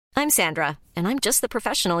I'm Sandra, and I'm just the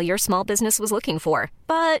professional your small business was looking for.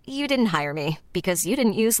 But you didn't hire me because you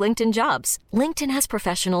didn't use LinkedIn Jobs. LinkedIn has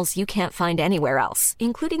professionals you can't find anywhere else,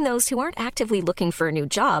 including those who aren't actively looking for a new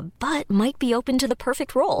job, but might be open to the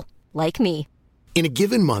perfect role, like me. In a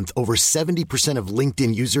given month, over 70% of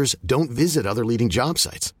LinkedIn users don't visit other leading job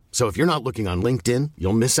sites. So if you're not looking on LinkedIn,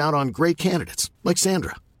 you'll miss out on great candidates like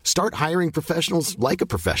Sandra. Start hiring professionals like a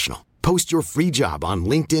professional. Post your free job on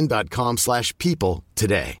linkedin.com/people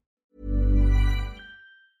today.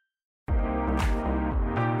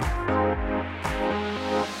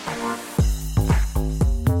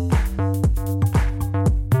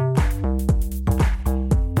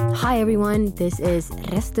 Hi everyone, this is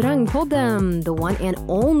Restaurangpodden, the one and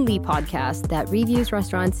only podcast that reviews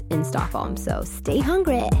restaurants in Stockholm. So stay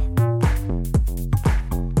hungry!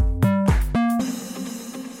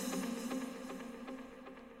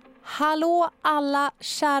 Hallå alla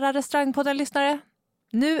kära Restaurangpodden-lyssnare.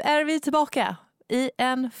 Nu är vi tillbaka i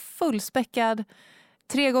en fullspäckad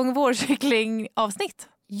 3 gånger vårkyckling-avsnitt.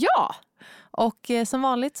 Ja! Och som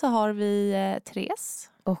vanligt så har vi Therese.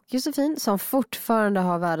 Och Josefin som fortfarande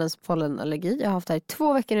har världens pollenallergi. Jag har haft det här i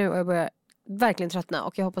 2 veckor nu och jag börjar verkligen tröttna.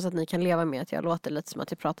 Och jag hoppas att ni kan leva med att jag låter lite som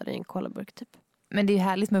att jag pratar i en colaburk typ. Men det är ju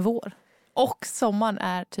härligt med vår. Och sommaren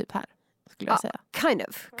är typ här, skulle jag säga. Kind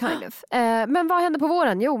of. Men vad händer på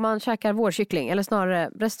våren? Jo, man käkar vårkyckling. Eller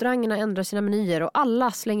snarare, restaurangerna ändrar sina menyer. Och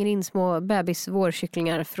alla slänger in små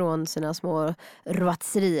bebis-vårkycklingar från sina små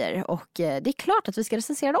roatserier. Och det är klart att vi ska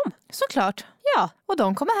recensera dem. Såklart. Ja. Och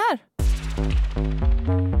de kommer här.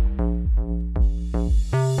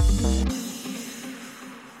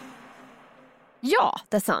 Ja,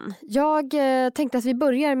 Dessan. Jag tänkte att vi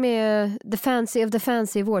börjar med the fancy of the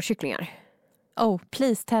fancy vårkycklingar. Oh,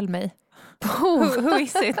 please tell me. Who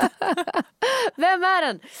is it? Vem är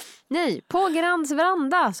den? Nej, på Grands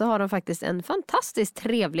veranda så har de faktiskt en fantastiskt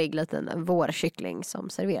trevlig liten vårkyckling som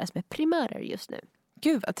serveras med primörer just nu.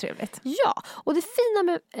 Gud vad trevligt. Ja, och det fina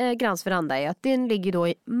med Grands veranda är att den ligger då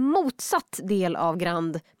i motsatt del av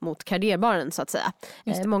Grand mot Cardierbaren så att säga.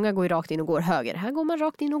 Många går ju rakt in och går höger. Här går man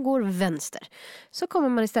rakt in och går vänster. Så kommer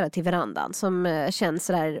man istället till verandan som känns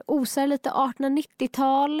sådär, osar lite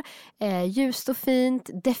 1890-tal, ljust och fint.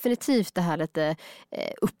 Definitivt det här lite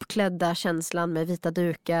uppklädda känslan med vita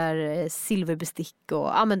dukar, silverbestick och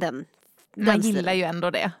ja men den. Man gillar ju ändå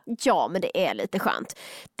det. Ja, men det är lite skönt.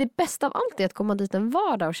 Det bästa av allt är att komma dit en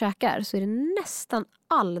vardag och käkar så är det nästan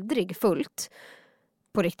aldrig fullt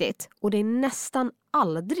på riktigt. Och det är nästan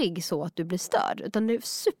aldrig så att du blir störd. Utan det är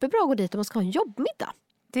superbra att gå dit om man ska ha en jobbmiddag.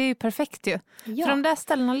 Det är ju perfekt ju. Ja. För de där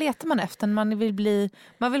ställena letar man efter.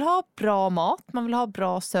 Man vill ha bra mat, man vill ha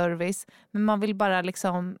bra service. Men man vill bara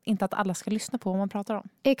liksom inte att alla ska lyssna på vad man pratar om.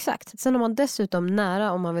 Exakt. Sen har man dessutom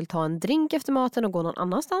nära om man vill ta en drink efter maten och gå någon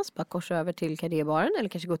annanstans. Bara korsa över till Cardierbaren eller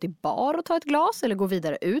kanske gå till bar och ta ett glas. Eller gå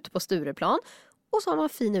vidare ut på Stureplan. Och så har man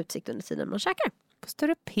fin utsikt under tiden man käkar. På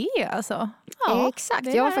Större P alltså. Ja, exakt.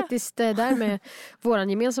 Jag var faktiskt där med våran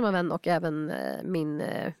gemensamma vän och även min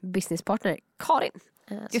businesspartner Karin.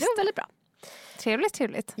 Så det var väldigt bra.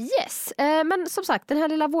 Trevligt. Yes, men som sagt den här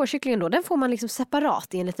lilla vårkycklingen då, den får man liksom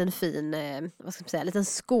separat i en liten fin, vad ska man säga, liten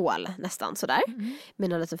skål nästan sådär.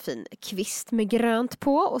 Med en liten fin kvist med grönt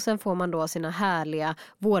på och sen får man då sina härliga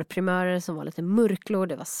vårprimörer som var lite murklor,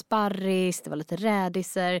 det var sparris, det var lite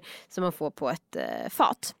rädisor som man får på ett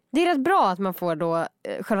fat. Det är rätt bra att man får då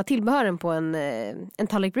själva tillbehören på en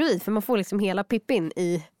tallrik bredvid. För man får liksom hela pippin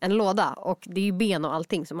i en låda. Och det är ju ben och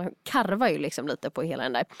allting. Så man karvar ju liksom lite på hela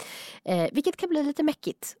den där. Vilket kan bli lite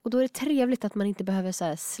mäckigt. Och då är det trevligt att man inte behöver så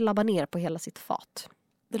här slabba ner på hela sitt fat.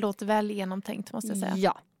 Det låter väl genomtänkt måste jag säga.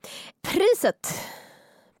 Ja. Priset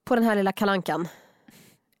på den här lilla kalankan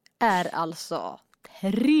är alltså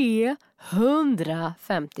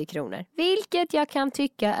 350 kronor. Vilket jag kan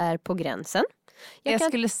tycka är på gränsen. Jag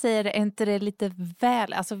skulle säga det, är inte det lite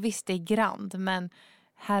väl, alltså visst det är Grand, men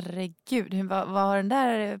herregud, vad har den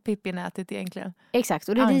där Pippin ätit egentligen? Exakt,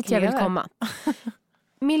 och det är dit jag vill komma.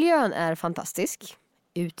 Miljön är fantastisk,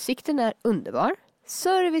 utsikten är underbar,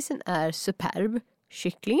 servicen är superb,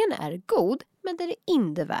 kycklingen är god, men det är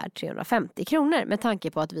inte värd 350 kronor med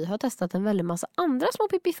tanke på att vi har testat en väldigt massa andra små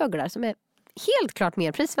pippiföglar som är helt klart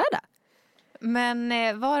mer prisvärda. Men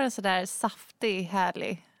var den sådär saftig,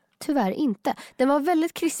 härlig? Tyvärr inte. Den var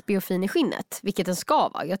väldigt krispig och fin i skinnet, vilket den ska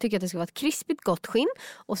vara. Jag tycker att det ska vara ett krispigt gott skinn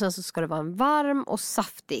och sen så ska det vara en varm och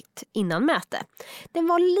saftigt innan mäte. Den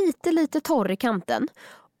var lite torr i kanten.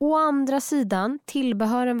 Å andra sidan,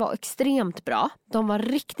 tillbehören var extremt bra. De var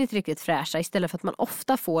riktigt fräscha istället för att man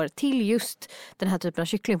ofta får till just den här typen av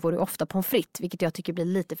kyckling får du ofta pommes frites, vilket jag tycker blir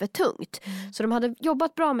lite för tungt. Så de hade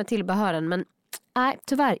jobbat bra med tillbehören men nej,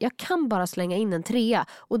 tyvärr, jag kan bara slänga in en 3.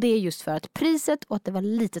 Och det är just för att priset och att det var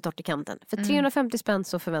lite torrt i kanten. För 350 spänn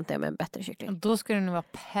så förväntar jag mig en bättre kyckling. Då ska det nu vara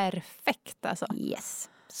perfekt alltså. Yes.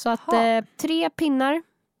 Så att 3 pinnar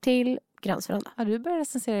till Gränsveranda. Ja, du börjar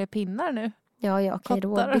recensera pinnar nu. Ja, okej,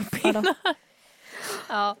 råbiffar då.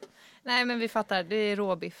 Ja. Nej, men vi fattar. Det är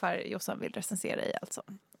råbiffar Jossan vill recensera i alltså.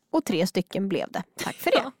 Och 3 stycken blev det. Tack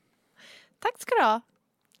för det. Ja. Tack ska du ha.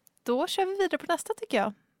 Då kör vi vidare på nästa tycker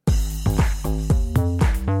jag.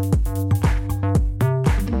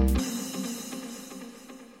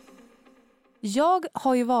 Jag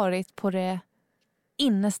har ju varit på det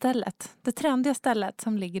innestället. Det trendiga stället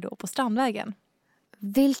som ligger då på Strandvägen.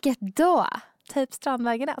 Vilket då? Typ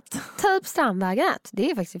Strandvägen 1. Typ Strandvägen 1.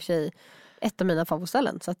 Det är faktiskt i och för sig ett av mina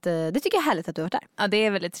favoritställen. Så att, det tycker jag är härligt att du har varit där. Ja, det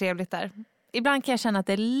är väldigt trevligt där. Ibland kan jag känna att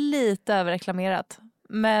det är lite överreklamerat.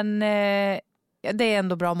 Men det är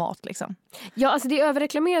ändå bra mat liksom. Ja, alltså det är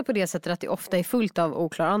överreklamerat på det sättet att det ofta är fullt av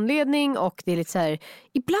oklar anledning. Och det är lite så här,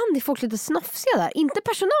 ibland är folk lite snofsiga där. Inte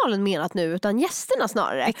personalen menat nu, utan gästerna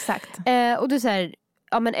snarare. Exakt. Och det är så här,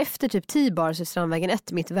 ja men efter typ T-bar så är Strandvägen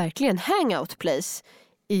 1 mitt verkligen hangout place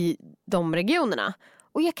i de regionerna.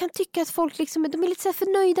 Och jag kan tycka att folk liksom, de är lite så här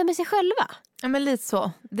förnöjda med sig själva. Ja, men lite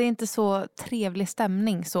så. Det är inte så trevlig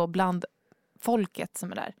stämning så bland folket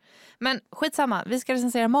som är där. Men skitsamma, vi ska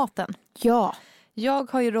recensera maten. Ja.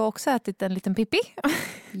 Jag har ju då också ätit en liten pippi.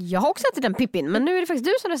 Jag har också ätit den pippin, men nu är det faktiskt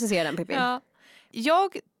du som recenserar den pippin. Ja.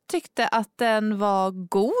 Jag tyckte att den var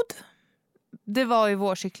god. Det var ju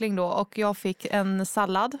vårkyckling då och jag fick en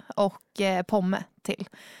sallad och pomme till.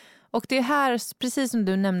 Och det här, precis som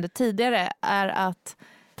du nämnde tidigare, är att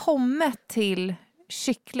pomme till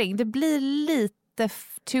kyckling, det blir lite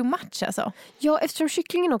too much alltså. Ja, eftersom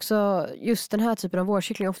kycklingen också, just den här typen av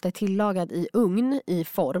vårkyckling ofta är tillagad i ugn i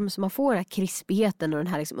form, så man får den här krispigheten och den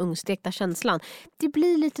här liksom ugnstekta känslan. Det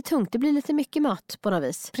blir lite tungt, det blir lite mycket mat på något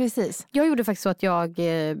vis. Precis. Jag gjorde faktiskt så att jag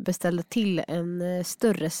beställde till en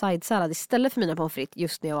större side-sallad istället för mina pommes frites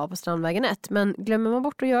just när jag var på Strandvägen 1. Men glömmer man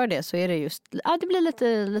bort att göra det så är det just, det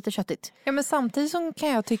blir lite köttigt. Ja, men samtidigt så kan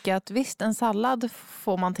jag tycka att visst, en sallad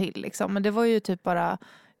får man till liksom, men det var ju typ bara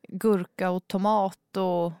gurka och tomat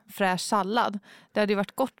och fräsch sallad. Det hade ju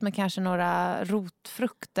varit gott med kanske några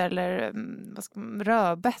rotfrukter eller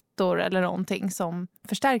rödbetor eller någonting som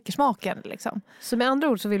förstärker smaken liksom. Så med andra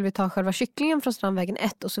ord så vill vi ta själva kycklingen från Strandvägen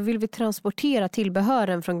 1 och så vill vi transportera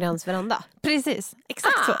tillbehören från Gränsveranda. Precis,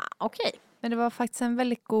 exakt så. Okej. Men det var faktiskt en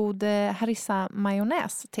väldigt god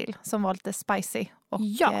harissa-majonnäs till som var lite spicy och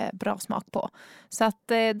bra smak på. Så att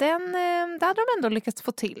det hade de ändå lyckats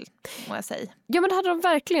få till, må jag säga. Ja, men det hade de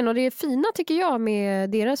verkligen, och det är fina tycker jag med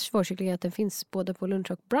deras vårkyckling att den finns både på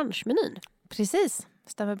lunch- och brunchmenyn. Precis,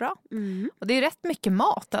 stämmer bra. Mm. Och det är rätt mycket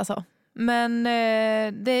mat alltså. Men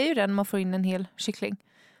det är ju den man får in en hel kyckling.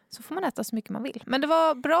 Så får man äta så mycket man vill. Men det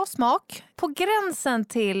var bra smak. På gränsen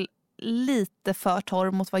till lite för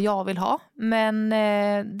torr mot vad jag vill ha. Men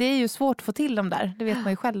det är ju svårt att få till dem där. Det vet man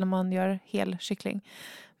ju själv när man gör hel kyckling.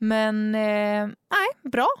 Men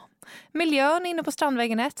bra. Miljön inne på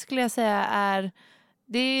Strandvägen 1 skulle jag säga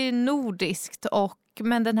det är nordiskt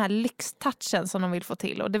men den här lyxtouchen som de vill få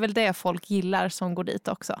till. Och det är väl det folk gillar som går dit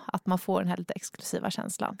också. Att man får den här lite exklusiva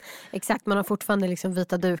känslan. Exakt, man har fortfarande liksom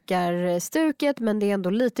vita dukar-stuket. Men det är ändå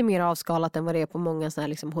lite mer avskalat än vad det är på många såna här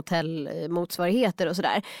liksom hotellmotsvarigheter och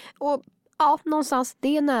sådär. Och ja, någonstans,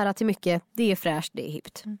 det är nära till mycket. Det är fräscht, det är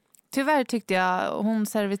hippt. Tyvärr tyckte jag hon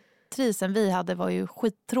servitrisen vi hade var ju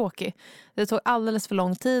skittråkig. Det tog alldeles för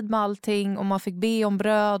lång tid med allting och man fick be om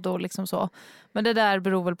bröd och liksom så. Men det där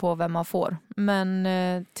beror väl på vem man får. Men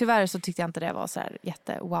tyvärr så tyckte jag inte det var så här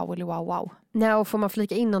jätte wow eller wow. Nej, och får man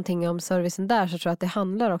flika in någonting om servicen där så tror jag att det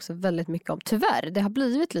handlar också väldigt mycket om, tyvärr, det har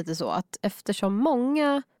blivit lite så att eftersom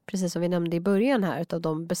många, precis som vi nämnde i början här, utav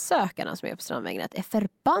de besökarna som är på Strandvägen är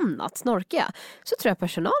förbannat snorkiga, så tror jag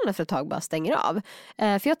personalen för ett tag bara stänger av.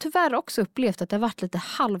 För jag har tyvärr också upplevt att det har varit lite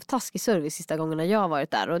halvtaskig service sista gångerna jag har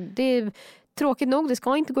varit där, och det är tråkigt nog, det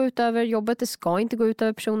ska inte gå ut över jobbet, det ska inte gå ut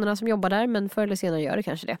över personerna som jobbar där, men förr eller senare gör det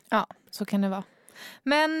kanske det. Ja, så kan det vara.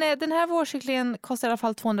 Men den här vårkycklingen kostar i alla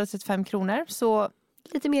fall 235 kronor, så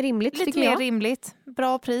lite mer rimligt lite tycker mer jag. Rimligt.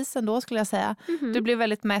 Bra pris ändå skulle jag säga. Mm-hmm. Du blir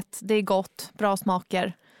väldigt mätt, det är gott, bra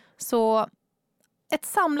smaker. Så ett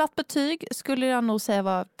samlat betyg skulle jag nog säga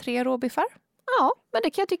var 3 råbiffar. Ja, men det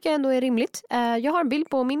kan jag tycka ändå är rimligt. Jag har en bild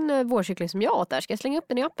på min vårkyckling som jag åt där. Ska jag slänga upp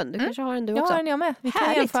den i appen? Du kanske har den du också? Jag har den jag med. Vi kan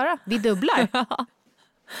Härligt. jämföra. Vi dubblar.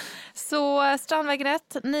 Så Strandvägen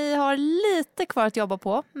 1, ni har lite kvar att jobba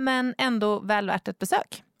på, men ändå väl värt ett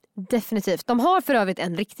besök. Definitivt. De har för övrigt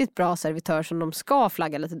en riktigt bra servitör som de ska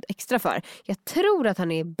flagga lite extra för. Jag tror att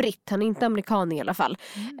han är britt. Han är inte amerikan i alla fall.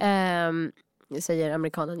 Säger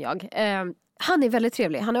amerikanen jag. Han är väldigt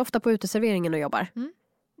trevlig. Han är ofta på uteserveringen och jobbar.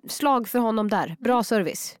 Slag för honom där. Bra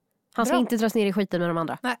service. Han ska inte dras ner i skiten med de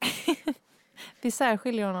andra. Nej. Vi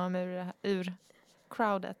särskiljer honom ur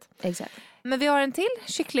crowdet. Exakt. Men vi har en till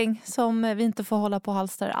kyckling som vi inte får hålla på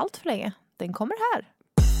halster allt för länge. Den kommer här.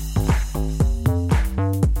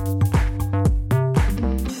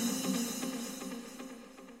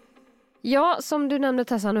 Ja, som du nämnde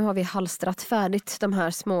Tessa, nu har vi halstrat färdigt de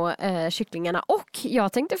här små kycklingarna. Och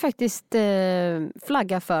jag tänkte faktiskt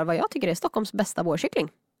flagga för vad jag tycker är Stockholms bästa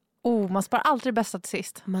vårkyckling. Man sparar alltid det bästa till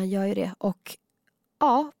sist. Man gör ju det. Och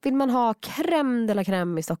ja, vill man ha crème de la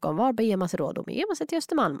crème i Stockholm, var beger man sig då beger man sig till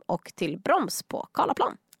Östermalm och till Broms på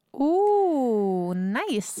Karlaplan.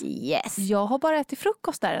 Nice. Yes. Jag har bara ätit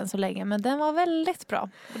frukost där än så länge, men den var väldigt bra.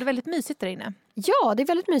 Och det är väldigt mysigt där inne. Ja, det är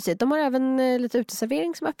väldigt mysigt. De har även lite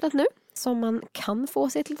uteservering som är öppnat nu. Som man kan få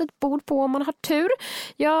sig ett litet bord på om man har tur.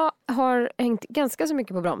 Jag har hängt ganska så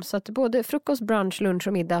mycket på Broms. Så att både frukost, brunch, lunch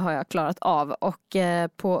och middag har jag klarat av. Och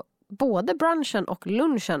på både brunchen och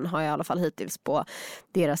lunchen har jag i alla fall hittills på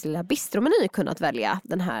deras lilla bistromeny kunnat välja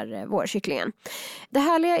den här vårkycklingen. Det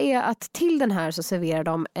härliga är att till den här så serverar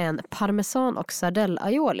de en parmesan och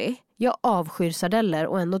sardell-aioli. Jag avskyr sardeller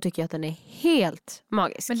och ändå tycker jag att den är helt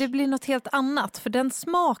magisk. Men det blir något helt annat. För den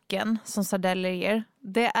smaken som sardeller ger,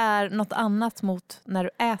 det är något annat mot när du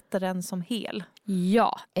äter den som hel.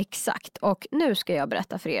 Ja, exakt. Och nu ska jag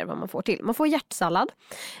berätta för er vad man får till. Man får hjärtsallad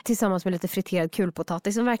tillsammans med lite friterad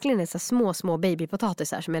kulpotatis som verkligen är så små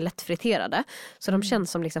babypotatisar som är lätt friterade. Så de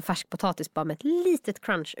känns som liksom färskpotatis bara med ett litet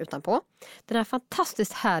crunch utanpå. Den här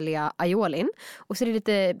fantastiskt härliga aiolin. Och så är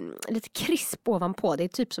det lite krisp ovanpå. Det är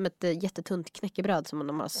typ som ett jättetunt knäckebröd som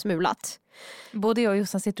de har smulat. Både jag och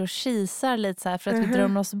Jossan sitter och kisar lite så här för att vi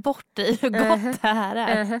drömmer oss bort i hur gott det här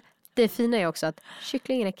är. Det fina är också att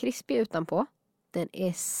kycklingen är krispig utanpå. Den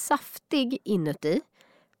är saftig inuti.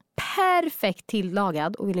 Perfekt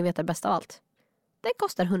tillagad. Och vill ni veta det bästa av allt? Den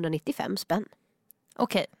kostar 195 spänn.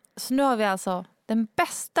 Okej, så nu har vi alltså den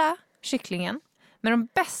bästa kycklingen med de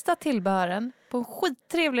bästa tillbehören på en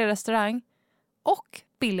skittrevlig restaurang och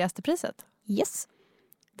billigaste priset. Yes.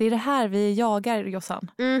 Det är det här vi jagar,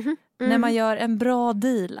 Jossan. När man gör en bra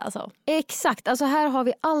deal alltså. Exakt, alltså här har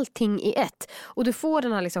vi allting i ett. Och du får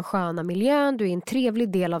den här liksom sköna miljön, du är i en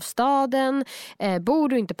trevlig del av staden. Bor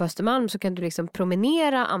du inte på Östermalm så kan du liksom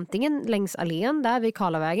promenera antingen längs allén där vid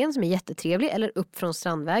Karlavägen som är jättetrevlig. Eller upp från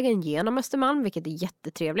Strandvägen genom Östermalm, vilket är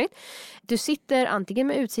jättetrevligt. Du sitter antingen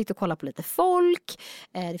med utsikt och kollar på lite folk.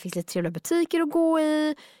 Det finns lite trevliga butiker att gå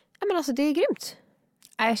i. Ja, men alltså det är grymt.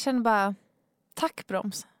 Jag känner bara, tack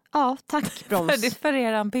Broms. Ja, tack Broms. Det är för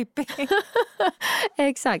eran Pippi.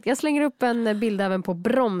 Exakt, jag slänger upp en bild även på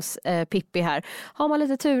Broms Pippi här. Har man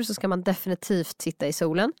lite tur så ska man definitivt sitta i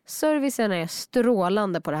solen. Servicen är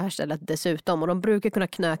strålande på det här stället dessutom. Och de brukar kunna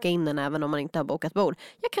knöka in den även om man inte har bokat bord.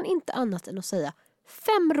 Jag kan inte annat än att säga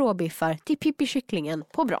 5 råbiffar till Pippi-kycklingen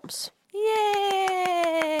på Broms.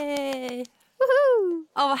 Yay! Woohoo!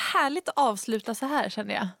 Ja, vad härligt att avsluta så här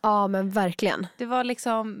känner jag. Ja, men verkligen. Det var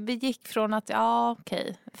liksom, vi gick från att,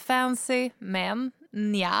 fancy, men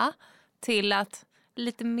nja, till att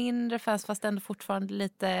lite mindre fancy fast ändå fortfarande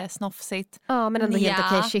lite snofsigt. Ja, men ändå helt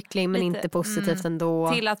okej kyckling men lite, inte positivt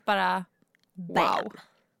ändå. Till att bara, wow. Bam.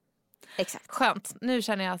 Exakt. Skönt, nu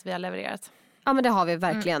känner jag att vi har levererat. Ja, men det har vi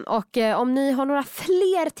verkligen. Och om ni har några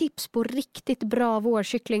fler tips på riktigt bra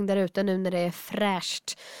vårkyckling där ute nu när det är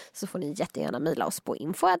fräscht så får ni jättegärna mejla oss på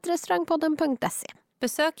info@restaurangpodden.se.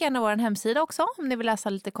 Besök gärna vår hemsida också om ni vill läsa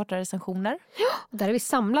lite kortare recensioner. Där har vi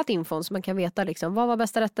samlat infon så man kan veta liksom, vad var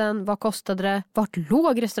bästa rätten, vad kostade det, vart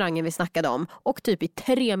låg restaurangen vi snackade om och typ i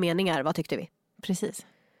 3 meningar, vad tyckte vi? Precis.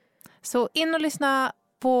 Så in och lyssna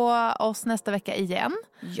på oss nästa vecka igen.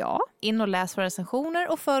 Ja. In och läs våra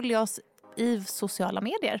recensioner och följ oss i sociala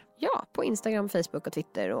medier. Ja, på Instagram, Facebook och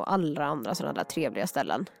Twitter och alla andra sådana där trevliga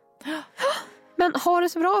ställen. Men ha det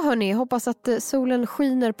så bra hörni, hoppas att solen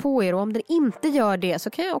skiner på er och om den inte gör det så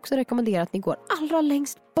kan jag också rekommendera att ni går allra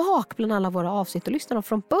längst bak bland alla våra avsnitt och lyssnar dem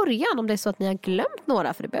från början om det är så att ni har glömt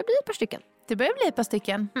några för det börjar bli ett par stycken. Det börjar bli ett par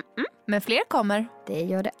stycken, men fler kommer. Det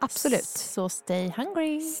gör det absolut. Så stay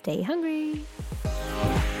hungry. Stay hungry.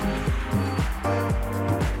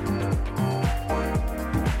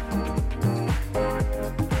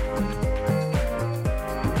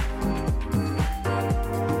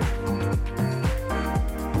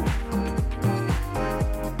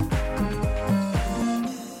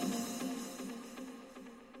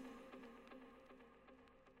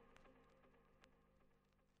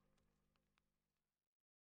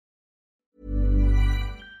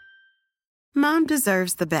 Mom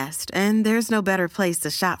deserves the best, and there's no better place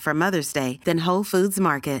to shop for Mother's Day than Whole Foods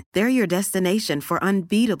Market. They're your destination for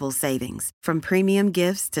unbeatable savings, from premium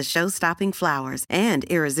gifts to show-stopping flowers and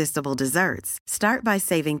irresistible desserts. Start by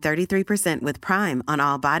saving 33% with Prime on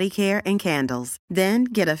all body care and candles. Then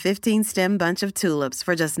get a 15-stem bunch of tulips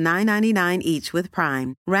for just $9.99 each with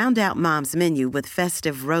Prime. Round out Mom's menu with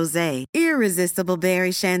festive rosé, irresistible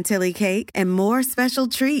berry chantilly cake, and more special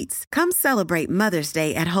treats. Come celebrate Mother's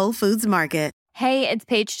Day at Whole Foods Market. Hey, it's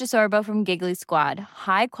Paige DeSorbo from Giggly Squad.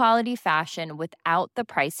 High quality fashion without the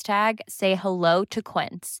price tag. Say hello to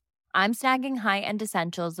Quince. I'm snagging high-end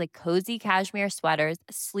essentials like cozy cashmere sweaters,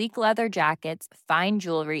 sleek leather jackets, fine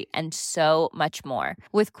jewelry, and so much more.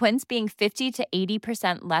 With Quince being 50 to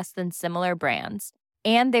 80% less than similar brands.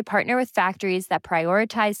 And they partner with factories that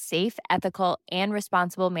prioritize safe, ethical, and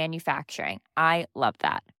responsible manufacturing. I love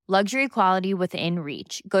that. Luxury quality within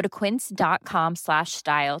reach. Go to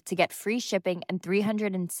quince.com/style to get free shipping and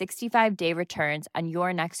 365-day returns on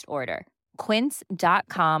your next order.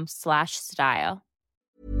 Quince.com/style.